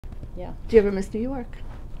Yeah. Do you ever miss New York?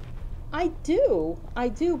 I do,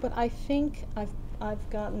 but I think I've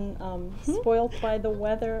gotten spoiled by the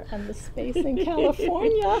weather and the space in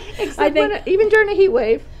California. Except even during a heat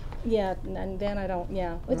wave. Yeah, and then I don't.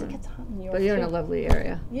 Yeah, it gets hot in New York. But you're in too. a lovely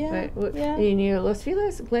area. Yeah, right? yeah. Are you near Los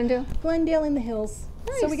Feliz, Glendale? Glendale in the hills,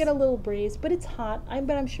 so we Nice. get a little breeze, but it's hot.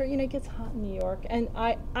 But I'm sure it gets hot in New York, and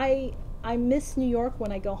I miss New York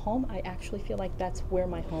when I go home. I actually feel like that's where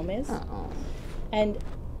my home is, and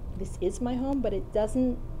this is my home, but it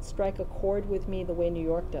doesn't strike a chord with me the way New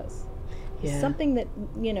York does. Yeah. Something that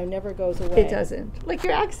never goes away. It doesn't. Like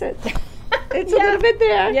your accent. It's a little bit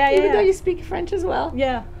there. Yeah, even yeah. though you speak French as well.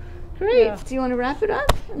 Yeah. Great. Yeah. Do you want to wrap it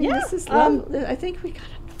up? I mean, Yeah. This is lovely. I think we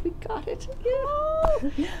got it. Yeah.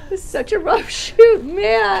 It's such a rough shoot,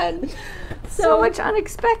 man. So much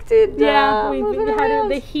unexpected. Yeah, we moving had around.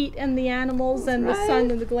 the heat and the animals and the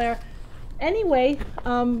sun and the glare. Anyway,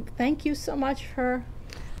 thank you so much for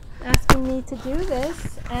asking me to do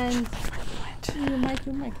this, and you might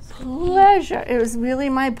do my pleasure. It was really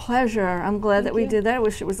my pleasure. I'm glad that we you. did that. I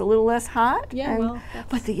wish it was a little less hot. Yeah, well,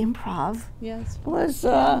 but the improv yes. was it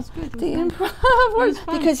was good. the It was improv was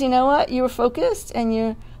fun. because you know what? You were focused and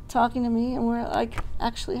you're talking to me, and we're like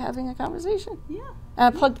actually having a conversation. Yeah.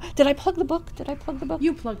 Did I plug the book?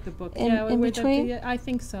 You plugged the book. In between? I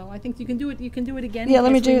think so. I think you can do it. You can do it again. Yeah, in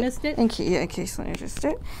let me case we do missed it. in case I missed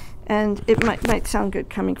it, and it might sound good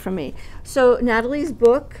coming from me. So Natalie's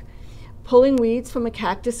book, Pulling Weeds from a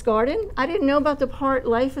Cactus Garden. I didn't know about the part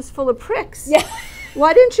 "Life is full of pricks." Yeah.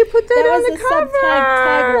 Why didn't you put that on was the a cover?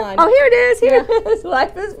 tagline. Oh, here it is. Here it is.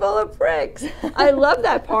 Life is full of pricks. I love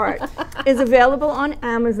that part. It's available on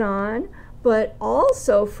Amazon. But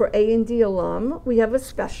also for A&D alum, we have a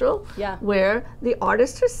special where the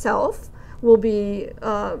artist herself will be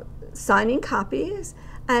signing copies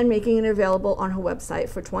and making it available on her website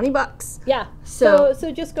for $20. Yeah. So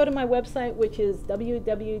just go to my website, which is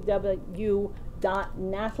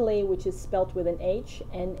www.Nathalie, which is spelt with an H,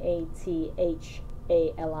 Nathale,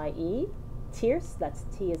 Tierce, that's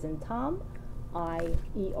T as in Tom,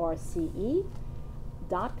 IERCE.com.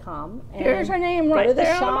 Here's her name right to the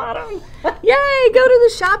there shop. on the bottom. Yay! Go to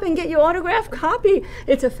the shop and get your autographed copy.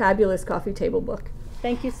 It's a fabulous coffee table book.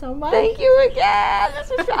 Thank you so much. Thank you again.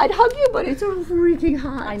 This is, I'd hug you, but it's freaking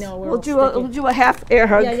hot. I know. We'll do a half air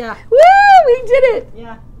hug. Yeah, yeah. Woo! We did it.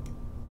 Yeah.